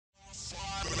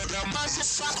Yo,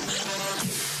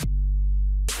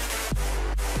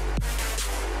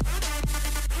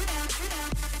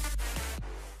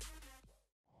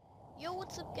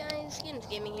 what's up guys, Games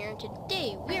Gaming here, and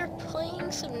today we are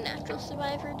playing some Natural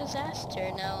Survivor Disaster.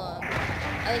 Now,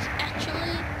 I was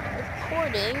actually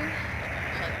recording,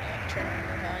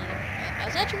 I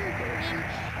was actually recording,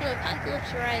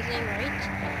 Apocalypse Rising, right?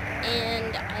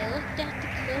 And I looked at the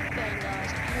clip and I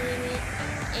was editing it,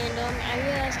 and I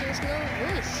realized there was no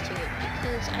voice to it,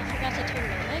 because I forgot to turn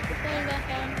my microphone back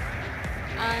on.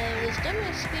 I was done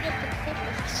to speed up the clip,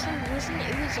 but for some reason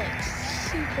it was like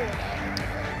super loud.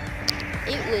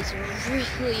 It was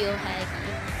really laggy,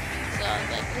 so I was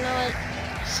like, you know what,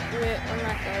 screw it, I'm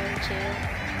not going to,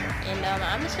 and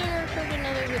I'm just gonna record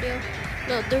another video.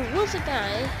 No, there was a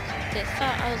guy that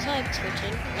thought I was lag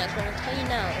switching, and I was gonna tell you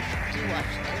now if you do watch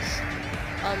this.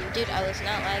 Dude, I was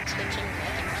not lag switching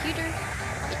my computer.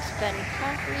 It's been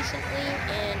cracked recently,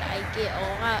 and I get a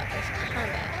lot of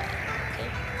combat lag,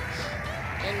 okay?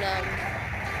 And,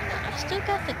 I still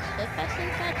got the clip, I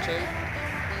think, actually.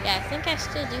 Yeah, I think I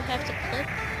still do have to clip,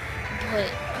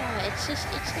 but it's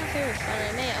not very fun.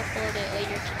 I may upload it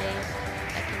later today.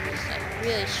 I can just like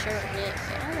really shorten it,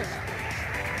 but I don't know.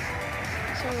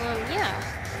 So yeah,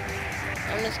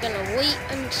 I'm just gonna wait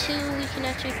until we can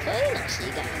actually play, and I'll see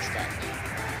you guys then.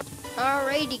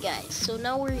 Alrighty guys, so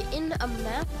now we're in a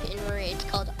map, and it's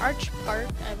called Arch Park,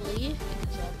 I believe,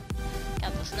 because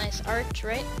got this nice arch,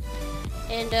 right?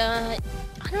 And I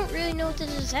don't really know what the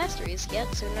disaster is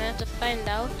yet, so we're gonna have to find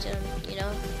out. You know,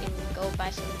 we can go buy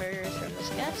some burgers from this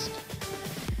guest.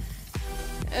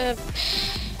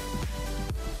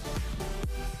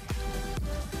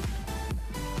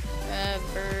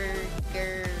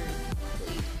 Burger,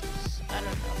 please. I don't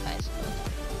know if I suppose.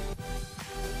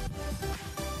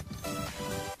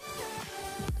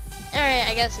 Alright,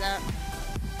 I guess not.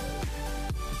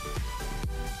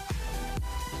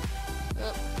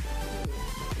 Well,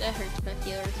 that hurts my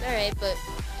feelings. Alright, but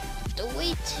have to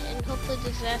wait and hopefully the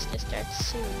disaster starts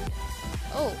soon.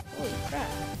 Oh, holy crap.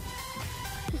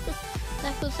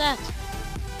 What was that?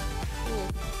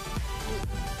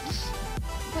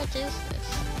 What is this?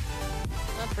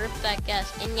 I'll burp that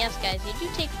gas. And yes guys, you do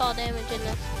take fall damage in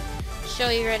this. Show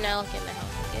you right now, look at my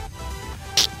health, okay?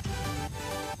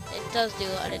 It does do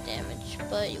a lot of damage,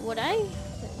 but what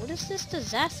is this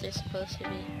disaster supposed to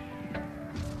be?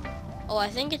 Oh, I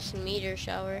think it's meteor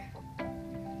shower,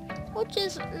 which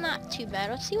is not too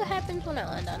bad. Let's see what happens when I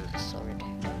land on this sword.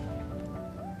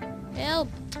 Help!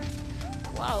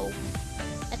 Wow,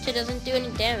 actually doesn't do any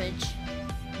damage,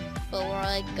 but we're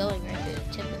like going right to the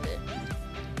tip of it.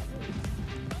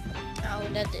 Oh,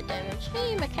 that did damage.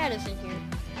 Hey, my cat is in here.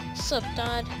 Sup,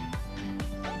 Dodd?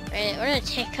 Right, we're gonna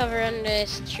take cover under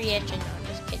this tree edge. No, I'm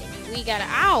just kidding. We gotta.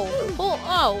 Ow!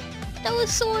 Oh! That was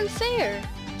so unfair.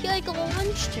 He like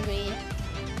launched me.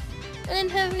 I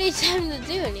didn't have any time to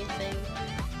do anything.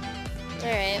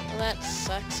 Alright, well that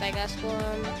sucks. I guess we'll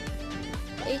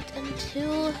wait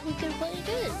until we can play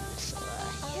again. So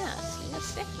yeah, see you in a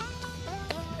second.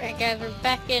 Alright guys, we're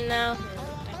back in now.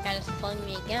 That guy just flung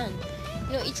me again.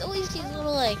 You know, it's always these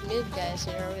little like noob guys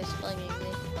that are always flunging me.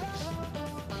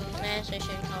 Actually, I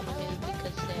shouldn't call them a noob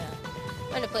because they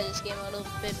might have played this game a little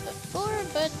bit before,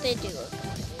 but they do look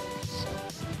like it. So.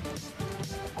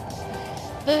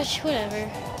 But whatever.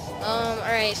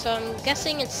 Alright, so I'm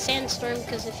guessing it's sandstorm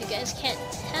because if you guys can't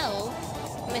tell,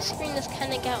 my screen just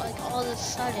kind of got like all of a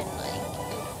sudden like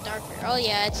darker. Oh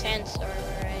yeah, it's sandstorm,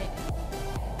 alright.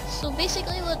 So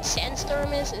basically what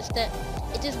sandstorm is that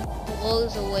it just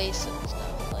blows away some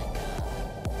stuff. Like,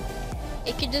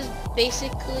 it could just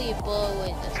basically blow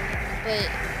away this, but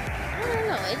I don't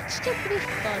know, it's still pretty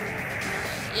fun.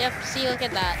 Yep, see, look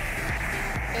at that.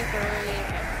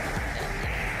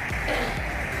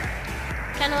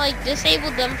 Kind of like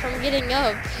disabled them from getting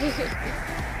up. I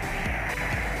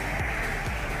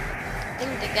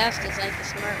think the guest is like a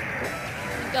smart.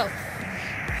 Here we go.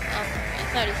 Oh, I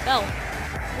thought he fell.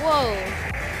 Whoa!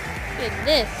 Look at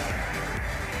this.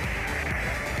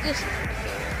 This is pretty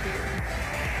good right here.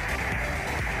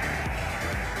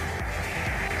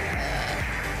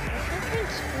 I can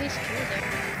squeeze through there.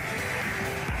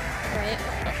 Alright.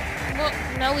 Well,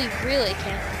 now we really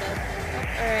can't. Oh,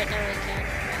 alright, now we can.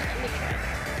 Let me try.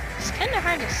 It's kind of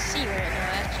hard to see right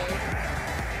now, actually.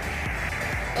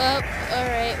 Oh,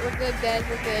 alright, we're good, guys,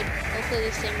 we're good. Hopefully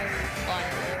this thing doesn't fly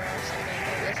away or else I'm gonna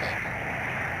go with it.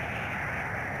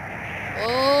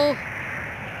 Oh!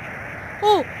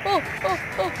 Oh! Oh! Oh!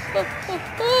 Oh! Oh!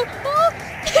 Oh! Oh!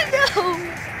 No!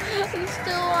 I'm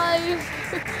still alive!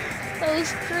 That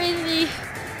was crazy!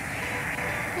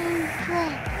 Holy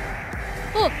crap!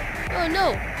 Oh! Oh no!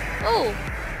 Oh!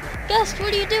 Gus,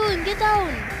 what are you doing? Get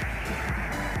down!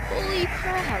 Holy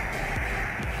crap!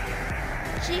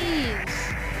 Jeez!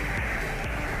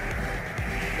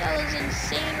 That was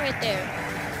insane right there.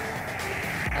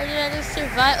 How did I just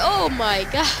survive? Oh my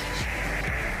gosh!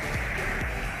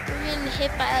 We're getting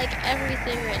hit by like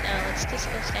everything right now. Let's just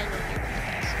go stand in here with the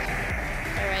guys.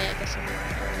 Alright, I guess I'm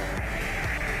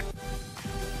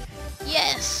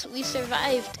Yes! We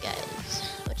survived, guys.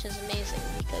 Which is amazing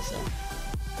because of...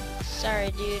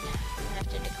 Sorry, dude. I have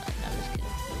to decline. I'm just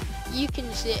kidding. You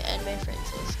can sit on my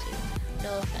friends list too.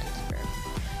 No offense, bro.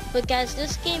 But guys,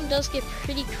 this game does get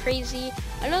pretty crazy.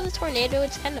 I know the tornado,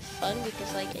 it's kind of fun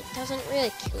because like it doesn't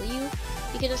really kill you.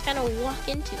 You can just kind of walk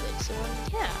into it. So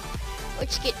yeah.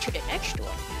 Let's get to the next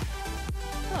one.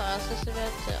 Oh, I was just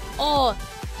about to... Oh,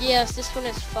 yes, this one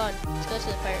is fun. Let's go to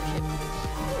the pirate ship.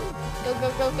 Go, go,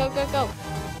 go, go, go, go.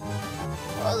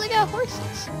 Oh, they got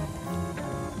horses.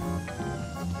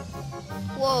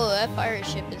 Whoa, that pirate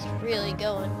ship is really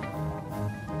going.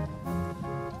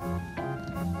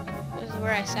 This is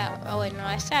where I sat. Oh wait, no,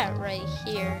 I sat right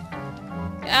here.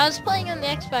 I was playing on the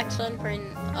Xbox One,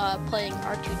 playing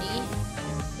R2D.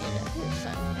 And it was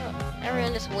fun. Oh,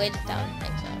 everyone just waited down.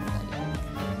 Thanks,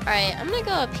 alright, I'm gonna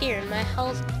go up here, and my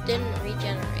health didn't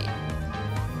regenerate.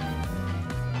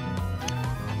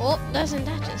 Well, doesn't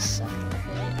that just suck? I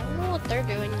don't know what they're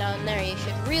doing down there. You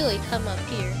should really come up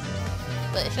here.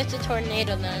 But if it's a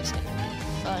tornado, then it's gonna be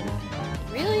fun.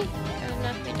 Really? Gonna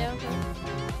knock me down?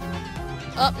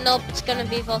 Oh, nope, it's gonna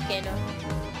be volcano.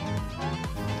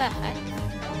 What the heck?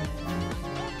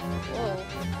 Whoa.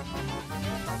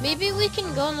 Maybe we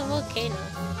can go on the volcano.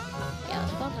 Yeah,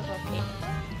 let's go on the volcano.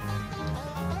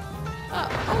 Oh,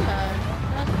 come on.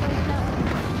 Not going down.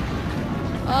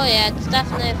 Oh yeah, it's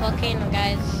definitely a volcano,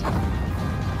 guys.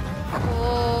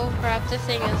 Oh crap, this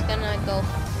thing is gonna go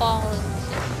falling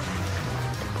soon.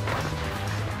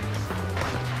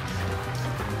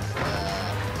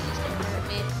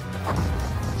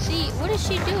 See, what is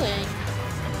she doing?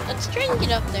 Let's try and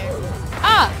get up there.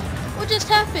 Ah! What just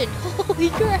happened? Holy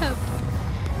crap!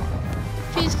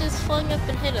 She's just flung up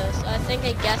and hit us. I think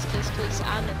I guessed this because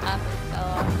on the top and fell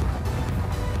off.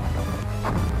 I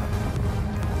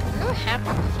don't know what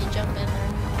happens if you jump in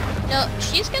there. No,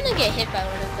 she's gonna get hit by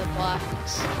one of the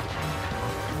blocks.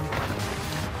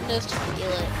 Just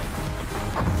feel it.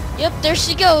 Yep, there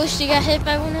she goes. She got hit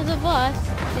by one of the blocks,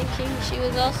 thinking she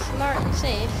was all smart and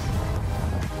safe.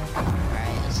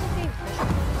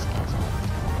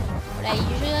 What I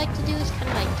usually like to do is kind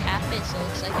of like tap it so it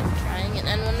looks like I'm trying, and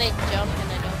then when they jump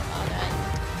and I don't fall down.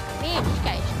 Man, these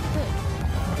guys are good.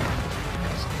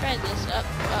 Let's try this. Up,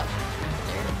 up.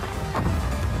 There.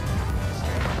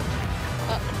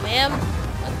 Up, ma'am.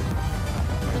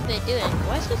 What are they doing?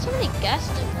 Why is there so many guests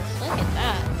in this? Look at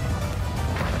that.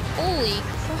 Holy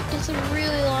crap, that's a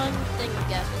really long thing of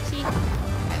guests. Let's see.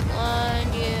 Alright,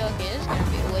 1, yeah, okay, this is gonna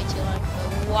be way too long,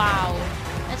 but wow.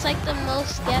 That's like the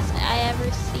most guests I ever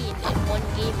seen in one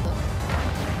game though.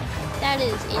 That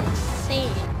is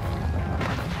insane, man.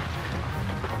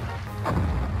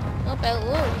 Oh,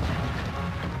 hello.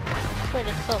 I'm trying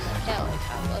to kill my cow like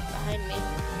hop up behind me.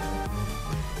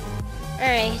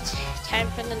 Alright, time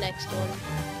for the next one.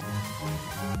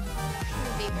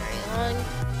 Shouldn't be very long.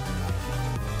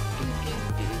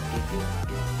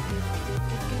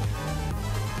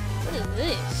 What is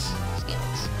this? This game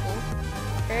looks cool.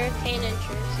 Hurricane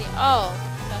insurance. Oh, I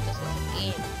thought this was a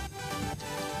game.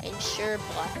 Insure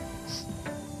blacks.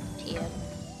 TM.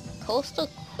 Coastal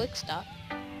quick stop.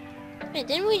 Wait,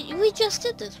 didn't we just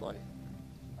did this one?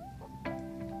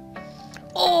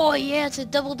 Oh yeah, it's a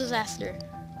double disaster.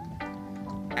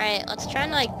 Alright, let's try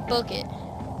and like book it.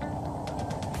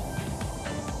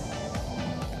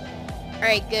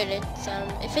 Alright, good. It's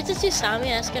if it's a tsunami,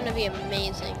 that's gonna be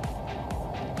amazing.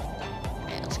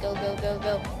 Alright, let's go, go, go,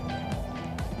 go.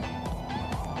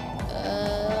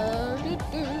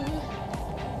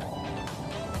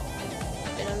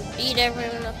 Gonna beat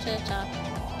everyone up to the top.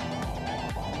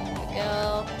 Here we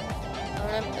go.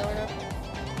 Going up, going up.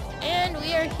 And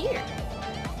we are here.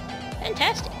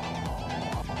 Fantastic.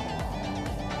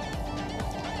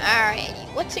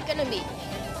 Alrighty, what's it gonna be?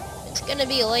 It's gonna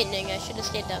be lightning. I should have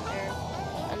stayed down there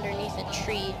underneath a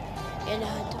tree. And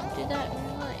don't do that in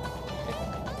real life.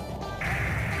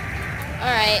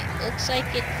 Alright, looks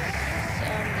like it's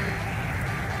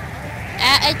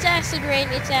it's acid rain,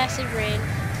 it's acid rain.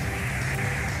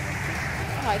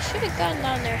 Oh, I should have gone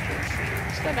down there for a tree.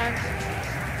 Let's go down for a tree.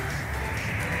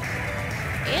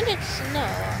 And it's snow.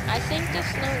 I think the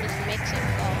snow just makes it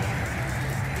fall.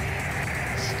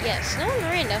 Yeah, snow and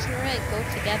rain doesn't really go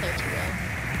together too well.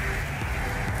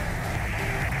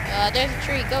 There's a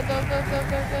tree. Go, go, go, go,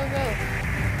 go, go, go.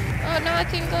 no, I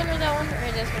can't go into that one.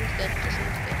 Alright, this one's good. This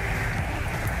one's good.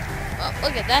 Oh,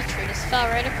 look at that tree. Just fell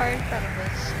right apart in front of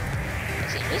us.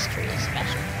 See, this tree is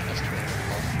special. This tree will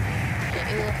hold.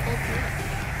 It will hold me.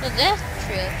 So that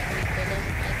tree looks pretty cool.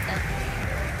 Like that.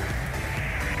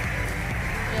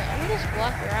 Yeah, I'm gonna just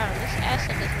walk around. This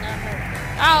acid does not hurt.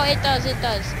 Oh, it does. It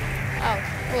does. Oh,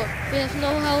 whoa. We have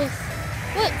no health.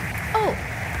 What? Oh.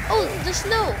 Oh, the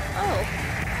snow. Oh.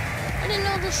 I didn't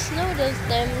know the snow does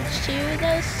damage to you.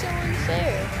 That is so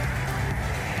unfair.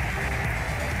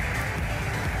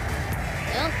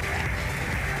 Well,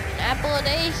 an apple a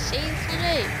day saves the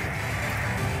day.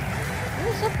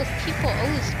 What is up with people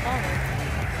always falling?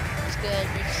 It's good.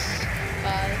 It's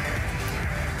 5.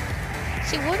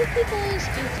 See, why do people always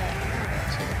do that?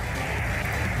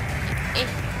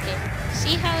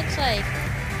 See how it's like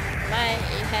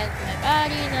it has my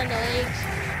body and then the legs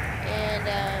and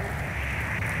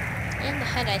the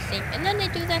head, I think, and then they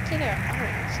do that to their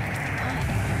arms.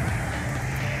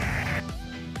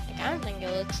 Like, I don't think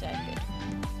it looks that good.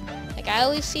 Like, I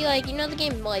always see, like, you know the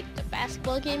game, like the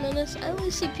basketball game on this. I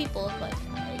always see people look like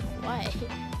why?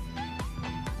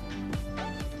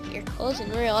 Your clothes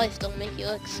in real life don't make you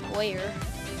look square.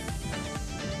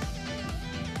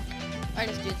 I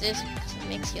just do this because it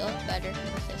makes you look better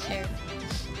with his hair.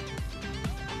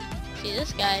 See,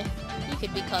 this guy, he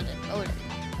could be called an odor,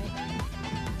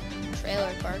 right?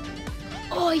 Trailer park.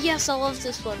 Oh yes, I love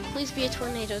this one. Please be a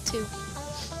tornado too.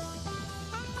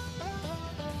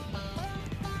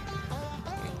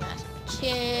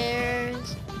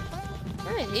 Chairs.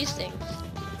 What are these things?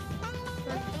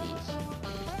 What are these?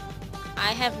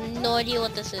 I have no idea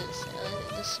what this is.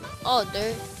 Oh,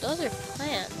 those are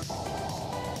plants.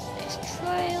 Nice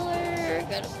trailer.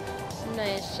 Got a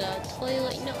nice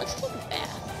toilet. You know, let's take a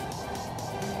bath.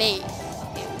 Bathe.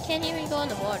 Okay, we can't even go in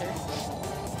the water.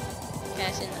 Can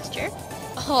I sit in this chair?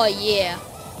 Oh yeah.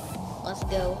 Let's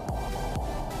go.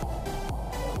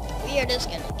 We are just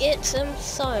gonna get some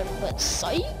sun, but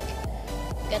psych!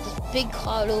 Got this big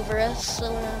cloud over us, so I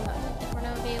don't think we're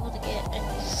gonna be able to get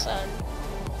any sun.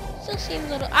 Still seems a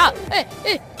little. Ah!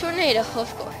 Hey! Tornado,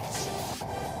 of course.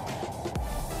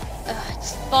 It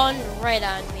spawned right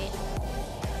on me.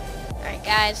 Alright,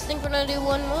 guys, I think we're gonna do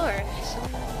one more. So,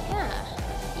 yeah.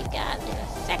 You got it in a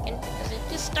second, because it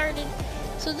just started.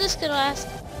 So this could last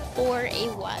for a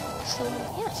while. So,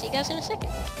 yeah, see you guys in a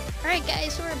second. Alright,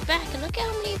 guys, so we're back, and look how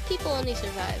many people only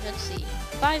survived. Let's see.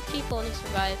 5 people only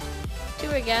survived. 2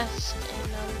 were guests,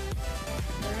 and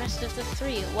the rest of the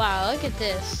 3. Wow, look at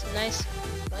this. Nice.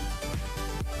 What?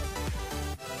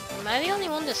 Am I the only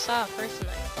one that saw a person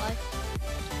like fly?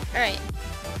 Alright.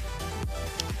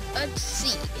 Let's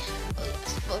see. Oh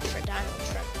yes, vote for Donald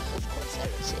Trump. Of course I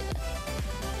would say that.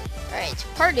 Alright,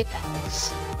 party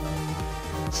packs.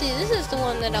 See, this is the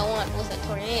one that I want with a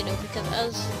tornado, because I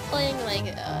was playing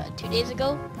like 2 days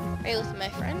ago, right, with my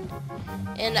friend.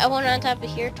 And I went on top of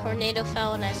here, tornado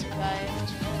fell, and I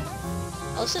survived.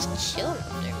 I was just chilling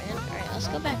up there, man. Alright, let's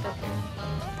go back up here.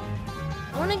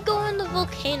 I want to go on the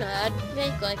volcano. I'd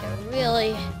make like a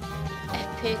really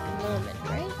epic moment,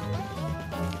 right?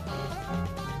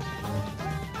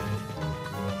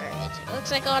 Alright, it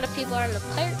looks like a lot of people are on the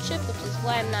pirate ship, which is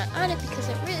why I'm not on it, because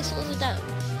it really slows it down.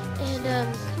 And,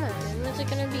 come on, man, what's it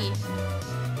gonna be?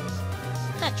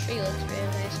 That tree looks really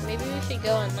nice. Maybe we should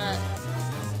go on that.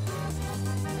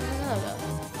 I don't know, though.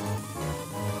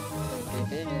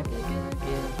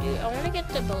 I want to get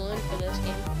the balloon for this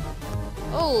game.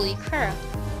 Holy crap.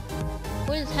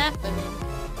 What is happening?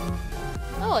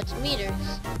 Oh, it's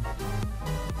meters.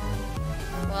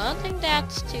 Well, I don't think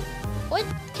that's too... What?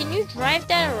 Can you drive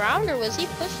that around, or was he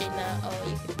pushing that? Oh,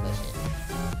 you can push it.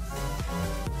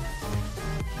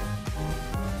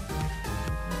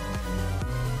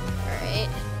 Alright.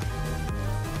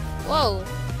 Whoa.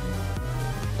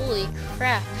 Holy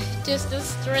crap. Just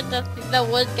destroyed the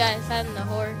wood guy's head and the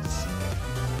horse.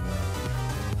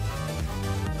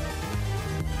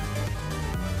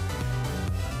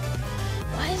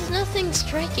 Why is nothing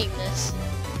striking this?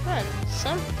 Come on,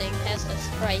 something has to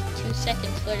strike. 2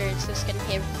 seconds later, it's just gonna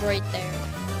hit right there.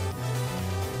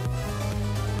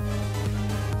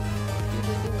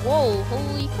 Whoa,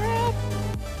 holy crap!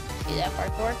 See that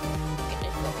parkour?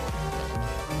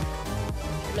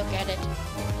 Look at it.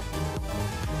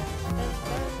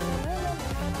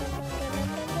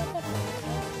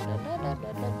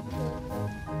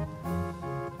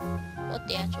 What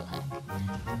the actual heck?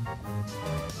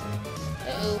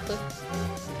 Uh-oh.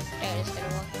 I'm just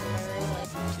gonna walk in my room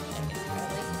like 2 seconds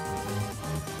probably.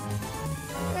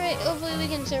 Alright, hopefully we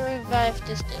can survive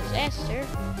this disaster.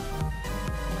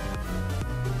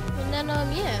 And then,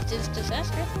 yeah, if this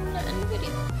disaster, then end the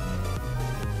video.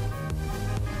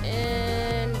 And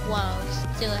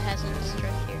still hasn't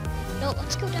struck here. No,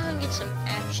 let's go down and get some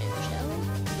action, shall we?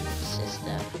 It's just,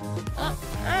 oh,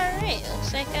 alright,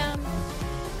 looks like,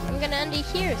 I'm gonna end it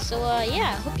here. So,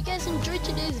 yeah, I hope you guys enjoyed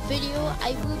today's video.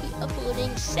 I will be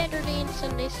uploading Saturday and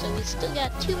Sunday, so we still got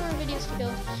 2 more videos to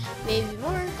go. Maybe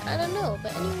more, I don't know.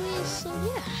 But anyways, so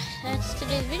yeah, that's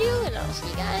today's video, and I'll see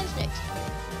you guys next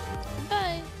time.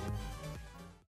 Bye!